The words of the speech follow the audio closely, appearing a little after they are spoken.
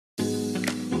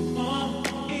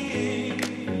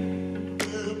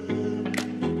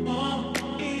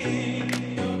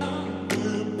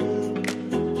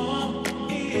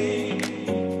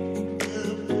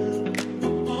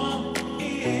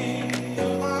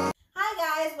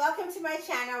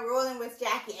channel, Rolling with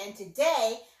Jackie, and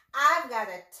today I've got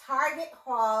a Target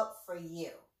haul for you,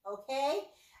 okay?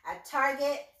 A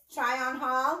Target try-on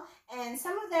haul, and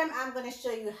some of them I'm going to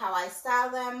show you how I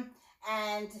style them,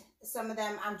 and some of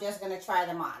them I'm just going to try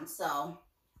them on, so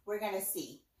we're going to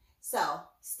see. So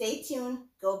stay tuned,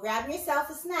 go grab yourself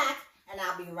a snack, and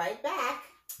I'll be right back.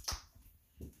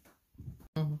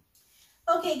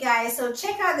 Okay guys, so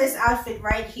check out this outfit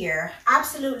right here.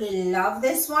 Absolutely love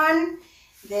this one.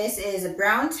 This is a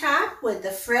brown top with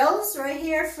the frills right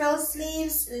here, frill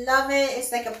sleeves. Love it.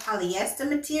 It's like a polyester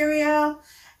material.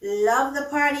 Love the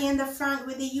party in the front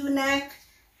with the U-neck.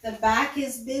 The back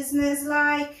is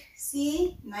business-like.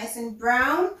 See? Nice and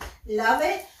brown. Love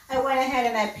it. I went ahead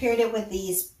and I paired it with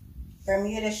these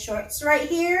Bermuda shorts right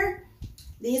here.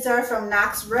 These are from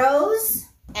Knox Rose,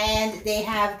 and they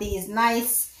have these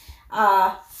nice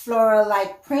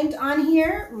floral-like print on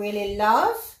here. Really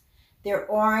love. They're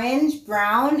orange,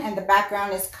 brown, and the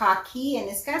background is khaki, and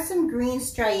it's got some green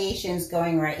striations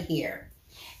going right here.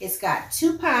 It's got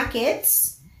 2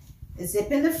 pockets, a zip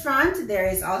in the front. There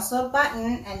is also a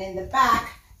button, and in the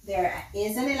back there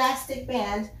is an elastic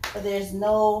band, but there's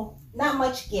not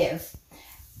much give.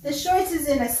 The shorts is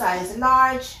in a size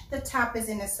large. The top is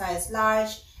in a size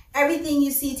large. Everything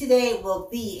you see today will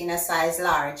be in a size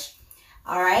large.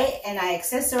 All right, and I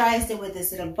accessorized it with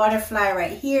this little butterfly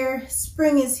right here.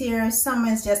 Spring is here,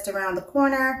 summer is just around the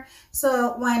corner,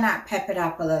 so why not pep it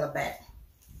up a little bit?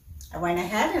 I went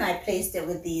ahead and I placed it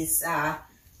with these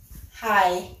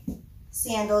high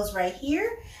sandals right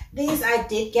here. These I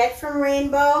did get from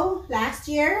Rainbow last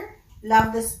year.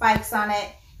 Love the spikes on it,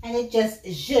 and it just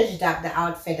zhuzhed up the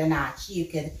outfit a notch. You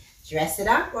could dress it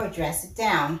up or dress it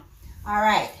down. All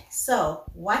right, so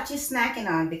what you snacking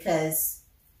on, because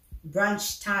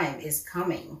brunch time is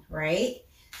coming, right?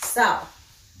 So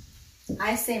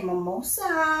I say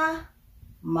mimosa,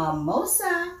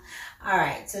 mimosa. All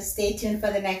right, so stay tuned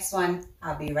for the next one.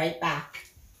 I'll be right back.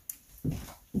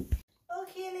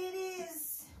 Okay,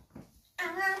 ladies,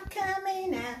 I'm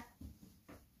coming out.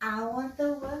 I want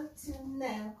the world to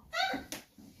know.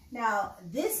 Now,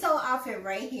 this whole outfit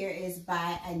right here is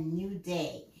by A New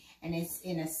Day, and it's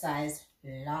in a size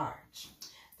large.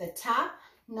 The top,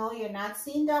 no, you're not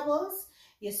seeing doubles.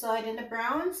 You saw it in the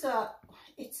brown, so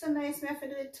it's so nice enough to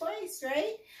do it twice,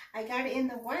 right? I got it in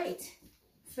the white.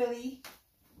 Frilly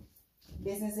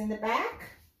business in the back.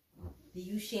 The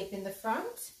U shape in the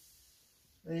front.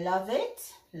 Love it.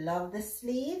 Love the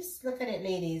sleeves. Look at it,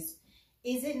 ladies.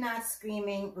 Is it not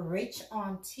screaming rich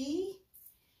on tea?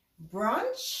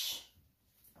 Brunch?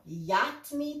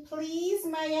 Yacht me, please,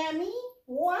 Miami.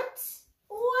 What?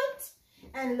 What?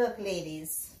 And look,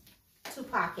 ladies. 2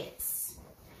 pockets.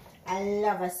 I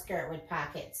love a skirt with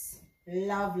pockets.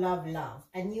 Love, love, love.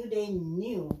 I knew they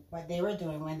knew what they were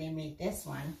doing when they made this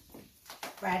one.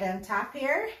 Right on top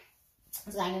here,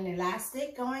 it's got an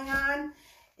elastic going on.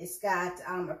 It's got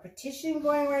a partition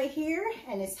going right here,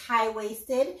 and it's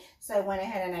high-waisted. So I went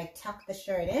ahead and I tucked the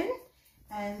shirt in,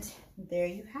 and there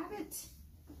you have it.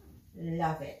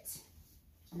 Love it.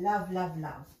 Love, love,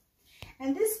 love.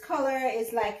 And this color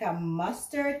is like a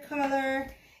mustard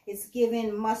color. It's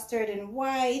given mustard and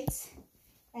white,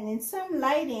 and in some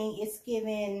lighting it's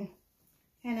given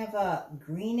kind of a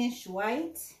greenish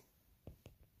white.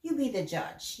 You be the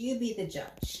judge. You be the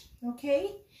judge.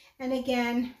 Okay? And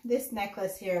again, this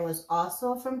necklace here was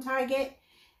also from Target,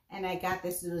 and I got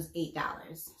this, it was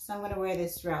 $8. So I'm going to wear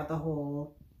this throughout the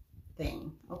whole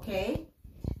thing. Okay?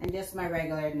 And just my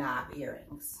regular knob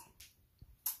earrings.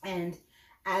 And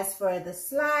as for the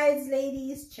slides,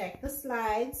 ladies, check the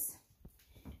slides.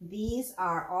 These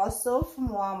are also from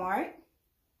Walmart.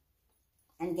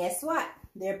 And guess what?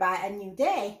 They're by A New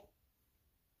Day.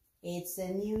 It's a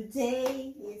new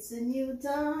day. It's a new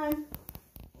dawn.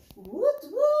 Woot,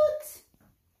 woot.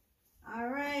 All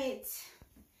right.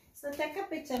 So take a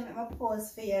picture and make my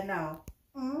pose for you now.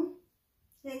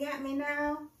 You got me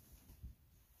now?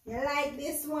 You like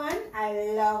this one? I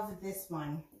love this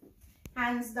one.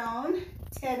 Hands down,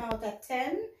 10 out of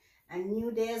 10. A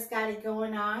New Day's got it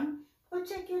going on. Go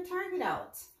check your Target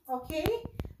out, okay?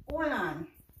 Hold on,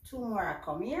 2 more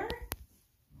come here.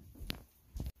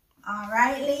 All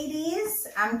right, ladies,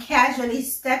 I'm casually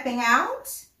stepping out,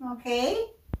 okay?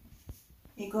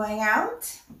 You're going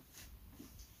out.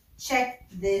 Check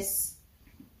this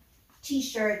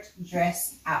t-shirt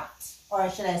dress out, or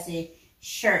should I say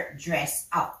shirt dress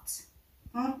out.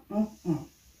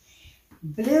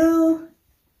 Blue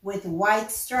with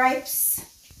white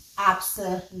stripes.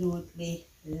 Absolutely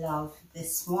love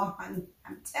this one.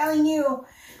 I'm telling you.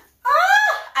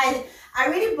 I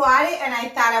really bought it and I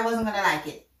thought I wasn't gonna like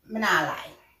it. I'm not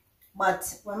lie.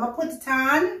 But when I put it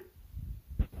on,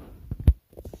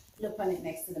 Look on it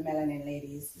next to the melanin,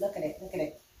 ladies. Look at it, look at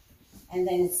it. And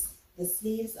then the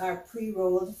sleeves are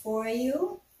pre-rolled for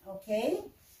you, okay?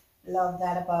 Love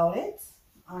that about it.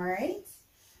 All right,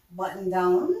 button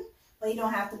down, but you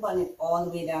don't have to button it all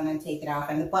the way down and take it off.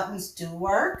 And the buttons do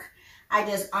work. I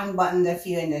just unbuttoned a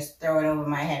few and just throw it over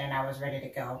my head and I was ready to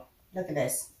go. Look at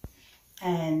this.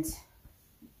 And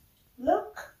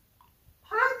look,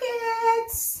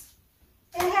 pockets.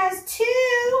 It has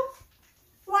two,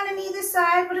 one on either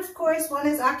side, but of course one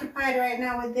is occupied right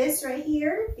now with this right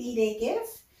here, B-Day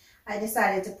gift. I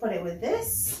decided to put it with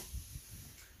this.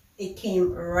 It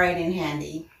came right in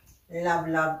handy. Love,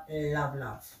 love, love,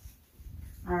 love.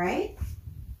 All right.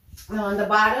 Now on the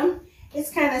bottom,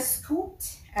 it's kind of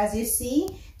scooped, as you see.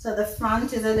 So the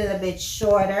front is a little bit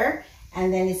shorter,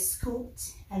 and then it's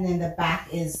scooped, and then the back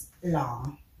is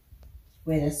long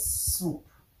with a swoop.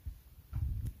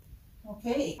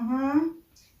 Okay.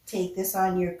 Take this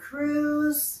on your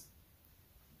cruise.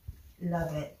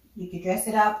 Love it. You could dress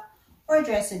it up or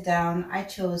dress it down. I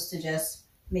chose to just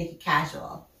make it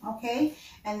casual. Okay.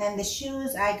 And then the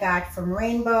shoes I got from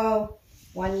Rainbow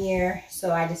 1 year,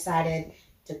 so I decided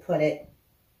to put it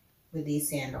with these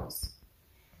sandals.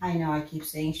 I know I keep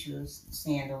saying shoes,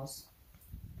 sandals.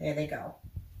 There they go.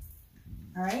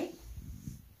 All right.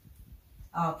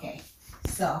 Okay.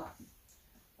 So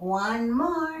one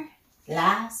more,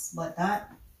 last but not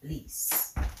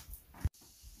least.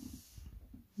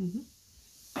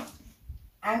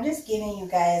 I'm just giving you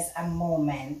guys a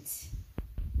moment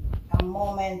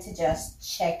to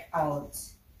just check out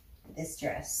this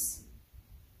dress.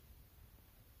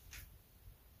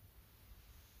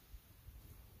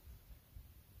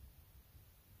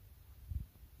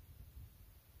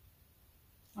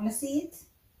 Wanna see it?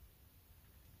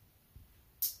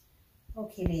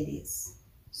 Okay, ladies.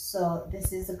 So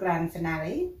this is the grand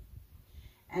finale.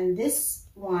 And this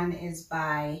one is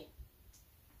by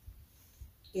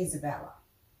Isabella.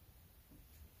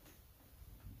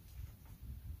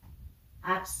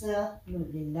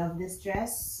 Absolutely love this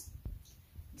dress.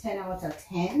 10 out of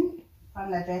 10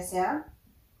 from the dress here.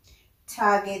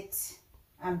 Target,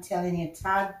 I'm telling you,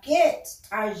 Target.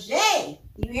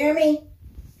 You hear me?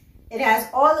 It has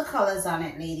all the colors on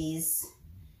it, ladies.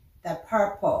 The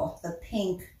purple, the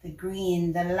pink, the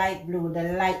green, the light blue,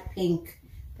 the light pink,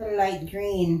 the light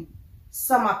green.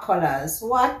 Summer colors.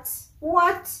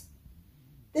 What?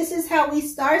 This is how we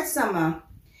start summer.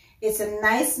 It's a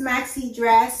nice maxi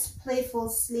dress, playful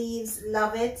sleeves,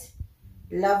 love it.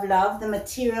 Love, love. The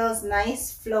material's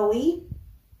nice, flowy.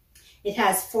 It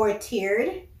has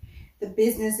 4-tiered. The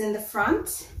business in the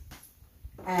front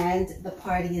and the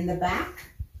party in the back.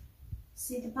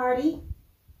 See the party?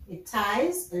 It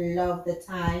ties. Love the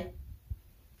tie.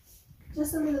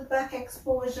 Just a little back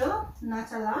exposure.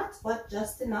 Not a lot, but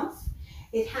just enough.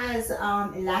 It has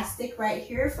elastic right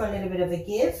here for a little bit of a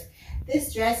give.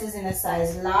 This dress is in a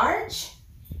size large.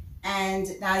 And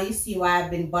now you see why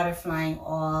I've been butterflying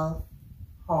all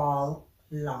haul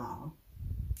long.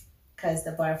 Because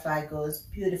the butterfly goes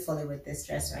beautifully with this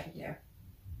dress right here.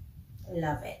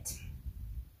 Love it.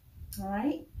 All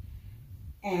right.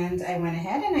 And I went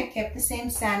ahead and I kept the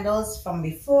same sandals from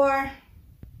before.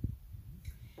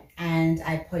 And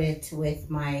I put it with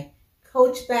my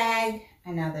Coach bag,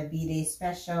 another B-Day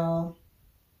special.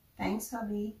 Thanks,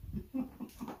 hubby.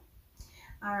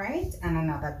 All right, and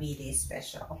another B-Day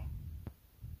special.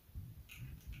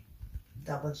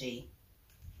 Double G.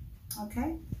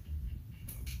 Okay.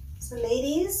 So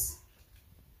ladies,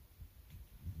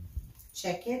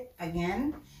 check it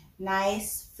again.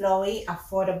 Nice, flowy,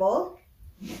 affordable.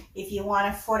 If you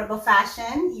want affordable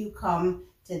fashion, you come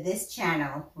to this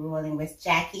channel, Rolling with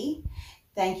Jackie.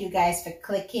 Thank you guys for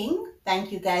clicking.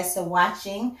 Thank you guys for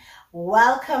watching.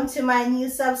 Welcome to my new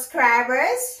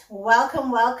subscribers. Welcome,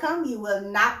 welcome. You will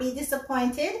not be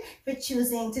disappointed for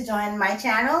choosing to join my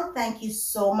channel. Thank you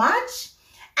so much.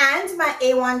 And my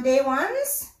A1 Day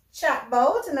Ones, chat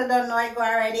boat, and I don't know I go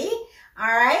already. All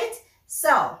right.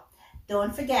 So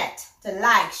don't forget to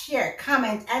like, share,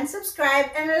 comment, and subscribe,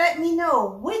 and let me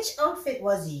know which outfit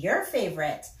was your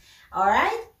favorite. All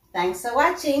right. Thanks for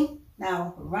watching.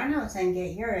 Now run out and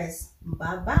get yours.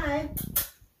 Bye-bye.